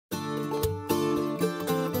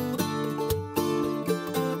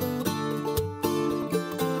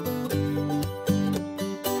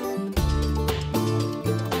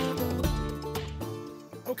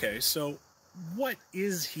so what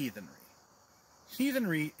is heathenry?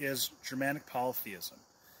 Heathenry is Germanic polytheism,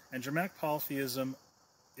 and Germanic polytheism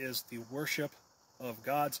is the worship of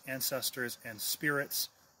gods, ancestors, and spirits,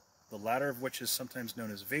 the latter of which is sometimes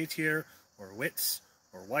known as Vaetier, or Wits,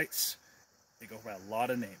 or Whites. They go by a lot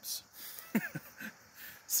of names.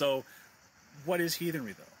 So, what is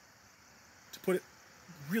heathenry, though? To put it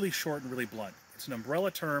really short and really blunt, it's an umbrella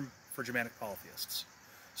term for Germanic polytheists.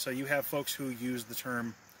 So you have folks who use the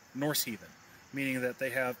term Norse heathen, meaning that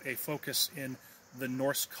they have a focus in the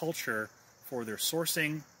Norse culture for their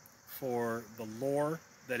sourcing, for the lore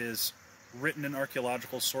that is written in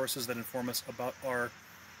archaeological sources that inform us about our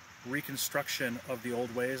reconstruction of the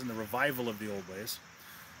old ways and the revival of the old ways.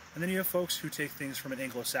 And then you have folks who take things from an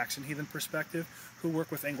Anglo-Saxon heathen perspective, who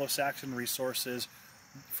work with Anglo-Saxon resources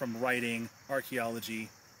from writing, archaeology.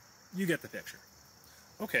 You get the picture.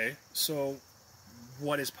 Okay, so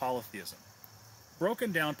what is polytheism?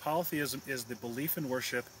 Broken down, polytheism is the belief and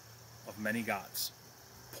worship of many gods.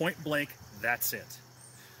 Point blank, that's it.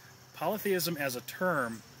 Polytheism as a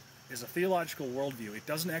term is a theological worldview. It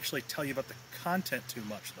doesn't actually tell you about the content too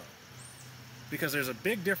much, though. Because there's a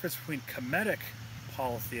big difference between Kemetic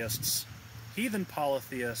polytheists, heathen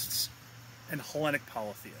polytheists, and Hellenic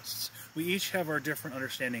polytheists. We each have our different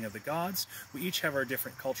understanding of the gods. We each have our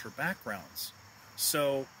different culture backgrounds.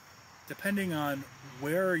 So, depending on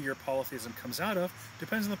where your polytheism comes out of,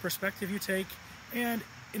 depends on the perspective you take, and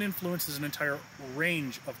it influences an entire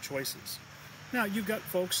range of choices. Now, you've got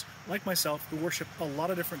folks like myself who worship a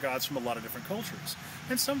lot of different gods from a lot of different cultures.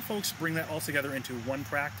 And some folks bring that all together into one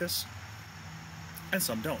practice, and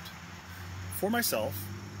some don't. For myself,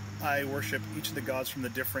 I worship each of the gods from the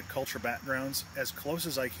different culture backgrounds as close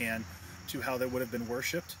as I can to how they would have been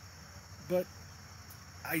worshipped. But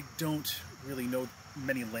I don't really know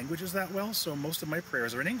many languages that well, so most of my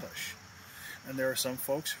prayers are in English. And there are some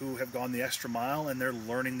folks who have gone the extra mile and they're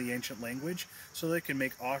learning the ancient language so they can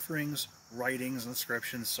make offerings, writings,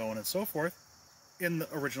 inscriptions, so on and so forth in the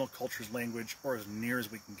original culture's language, or as near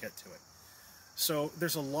as we can get to it. So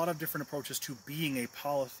there's a lot of different approaches to being a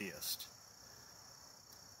polytheist.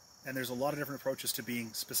 And there's a lot of different approaches to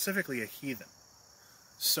being specifically a heathen.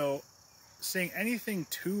 So saying anything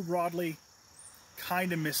too broadly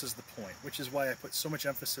kind of misses the point, which is why I put so much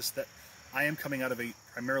emphasis that I am coming out of a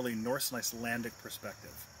primarily Norse and Icelandic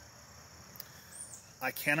perspective.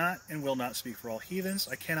 I cannot and will not speak for all heathens.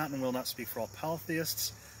 I cannot and will not speak for all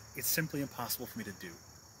polytheists. It's simply impossible for me to do.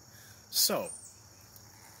 So,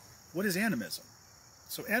 what is animism?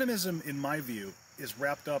 So animism, in my view, is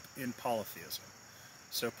wrapped up in polytheism.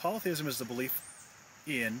 So polytheism is the belief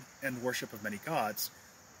in and worship of many gods.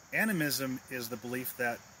 Animism is the belief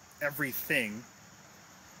that everything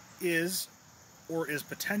is or is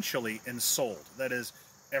potentially ensouled. That is,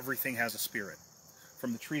 everything has a spirit.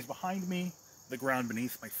 From the trees behind me, the ground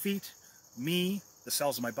beneath my feet, me, the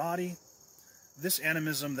cells of my body. This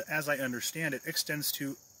animism, as I understand it, extends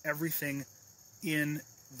to everything in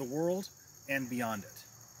the world and beyond it.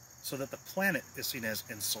 So that the planet is seen as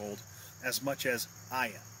ensouled as much as I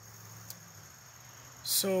am.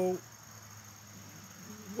 So,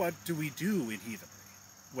 what do we do in heathenry?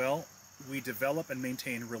 Well, we develop and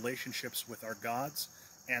maintain relationships with our gods,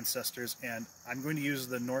 ancestors, and I'm going to use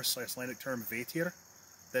the Norse Icelandic term Vaetier,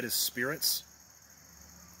 that is spirits.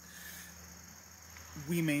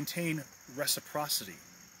 We maintain reciprocity,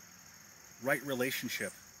 right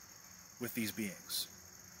relationship with these beings,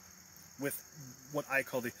 with what I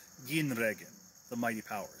call the Ginregen, the mighty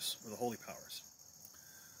powers, or the holy powers.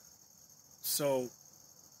 So,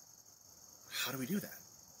 how do we do that?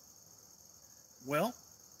 Well,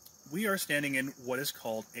 we are standing in what is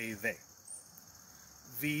called a Ve.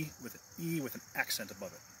 V with an E with an accent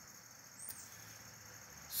above it.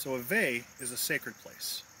 So a Ve is a sacred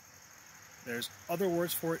place. There's other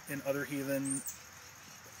words for it in other heathen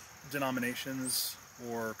denominations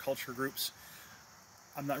or culture groups.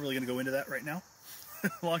 I'm not really going to go into that right now.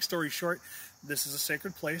 Long story short, this is a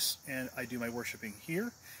sacred place, and I do my worshiping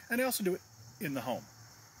here, and I also do it in the home.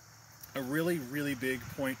 A really, really big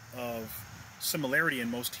point of similarity in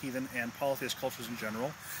most heathen and polytheist cultures in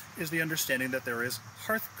general is the understanding that there is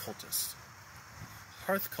hearth cultus.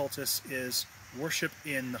 Hearth cultus is worship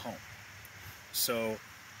in the home. So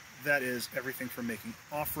that is everything from making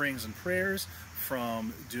offerings and prayers,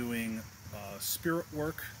 from doing spirit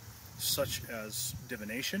work such as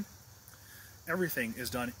divination. Everything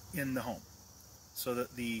is done in the home, so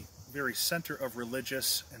that the very center of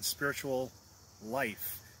religious and spiritual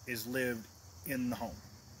life is lived in the home.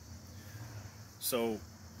 So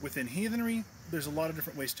within heathenry, there's a lot of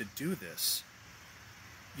different ways to do this.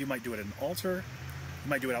 You might do it at an altar, You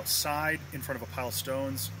might do it outside in front of a pile of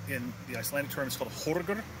stones. In the Icelandic term, it's called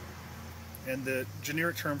horgur, and the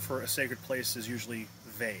generic term for a sacred place is usually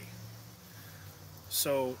vey.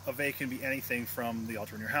 So a vey can be anything from the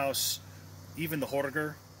altar in your house, even the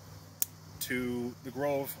horgur, to the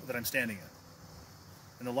grove that I'm standing in.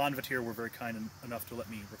 And the Landvatir were very kind enough to let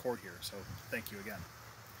me record here, so thank you again.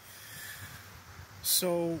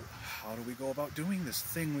 So how do we go about doing this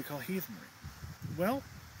thing we call heathenry? Well,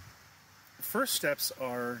 the first steps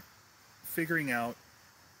are figuring out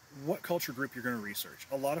what culture group you're going to research.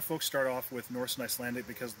 A lot of folks start off with Norse and Icelandic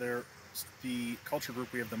because they're the culture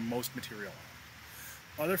group we have the most material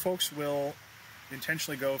on. Other folks will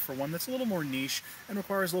intentionally go for one that's a little more niche and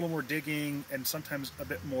requires a little more digging and sometimes a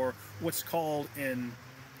bit more what's called in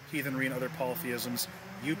heathenry and other polytheisms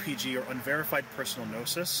UPG, or unverified personal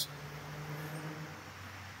gnosis.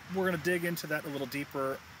 We're going to dig into that a little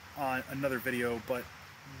deeper on another video, but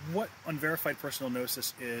what unverified personal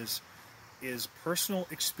gnosis is personal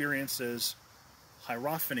experiences,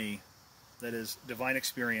 hierophany, that is divine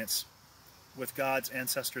experience with gods,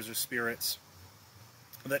 ancestors, or spirits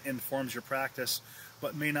that informs your practice,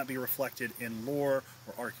 but may not be reflected in lore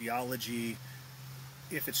or archaeology.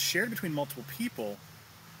 If it's shared between multiple people,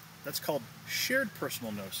 that's called shared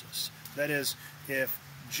personal gnosis. That is, if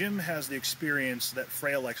Jim has the experience that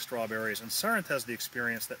Freya likes strawberries, and Sarenth has the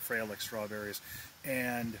experience that Freya likes strawberries,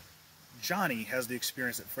 and Johnny has the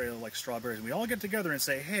experience that Freya likes strawberries, and we all get together and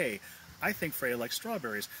say, hey, I think Freya likes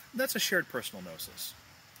strawberries. That's a shared personal gnosis.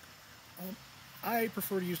 I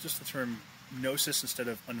prefer to use just the term gnosis instead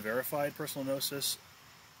of unverified personal gnosis.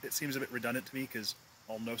 It seems a bit redundant to me because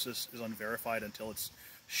all gnosis is unverified until it's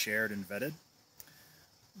shared and vetted.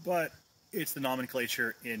 But it's the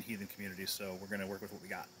nomenclature in heathen communities, so we're going to work with what we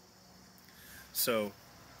got. So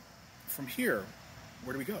from here,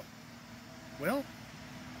 where do we go? Well,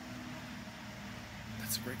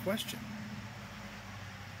 that's a great question.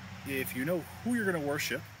 If you know who you're going to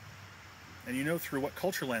worship, and you know through what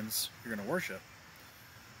culture lens you're going to worship,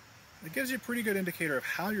 it gives you a pretty good indicator of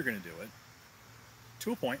how you're going to do it,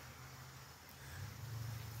 to a point.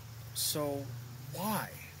 So why?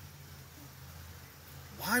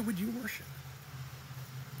 Why would you worship?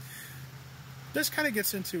 This kind of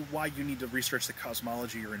gets into why you need to research the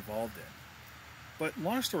cosmology you're involved in. But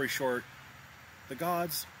long story short, the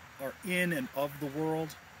gods are in and of the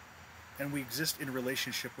world, and we exist in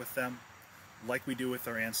relationship with them, like we do with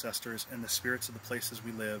our ancestors and the spirits of the places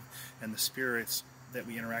we live and the spirits that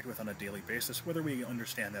we interact with on a daily basis, whether we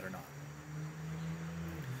understand that or not.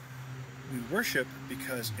 We worship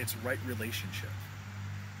because it's right relationship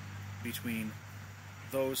between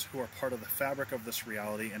those who are part of the fabric of this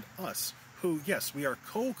reality and us, who, yes, we are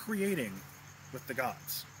co-creating with the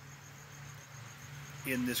gods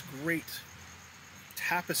in this great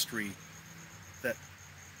tapestry that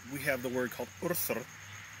we have the word called urþr,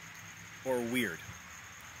 or weird,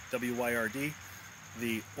 W-Y-R-D.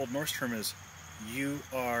 The Old Norse term is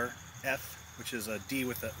U-R-F, which is a D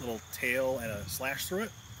with a little tail and a slash through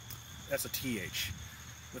it. That's a T-H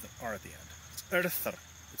with an R at the end. It's urþr.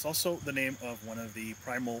 It's also the name of one of the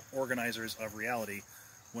primal organizers of reality,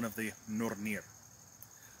 one of the Nornir.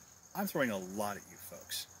 I'm throwing a lot at you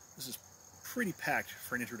folks. This is pretty packed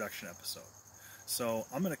for an introduction episode. So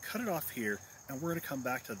I'm going to cut it off here, and we're going to come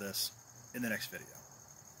back to this in the next video.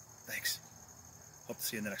 Thanks. Hope to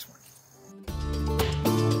see you in the next one.